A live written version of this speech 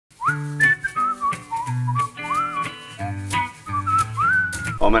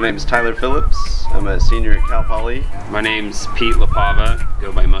Well, my name is Tyler Phillips. I'm a senior at Cal Poly. My name's Pete Ljepava,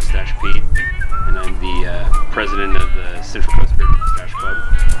 go by Mustache Pete, and I'm the president of the Central Coast Beard Mustache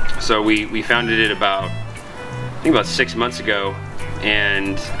Club. So we founded it about 6 months ago,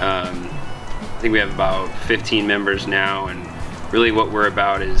 and I think we have about 15 members now, and really what we're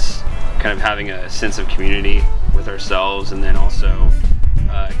about is kind of having a sense of community with ourselves, and then also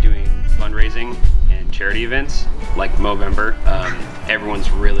doing fundraising and charity events like Movember.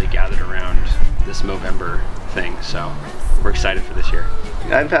 Everyone's really gathered around this Movember thing, so we're excited for this year.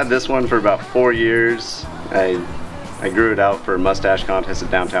 I've had this one for about 4 years. I grew it out for a mustache contest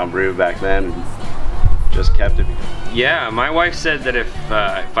at Downtown Brew back then, and just kept it. Yeah, my wife said that if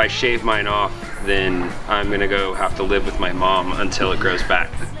I shave mine off, then I'm gonna go have to live with my mom until it grows back.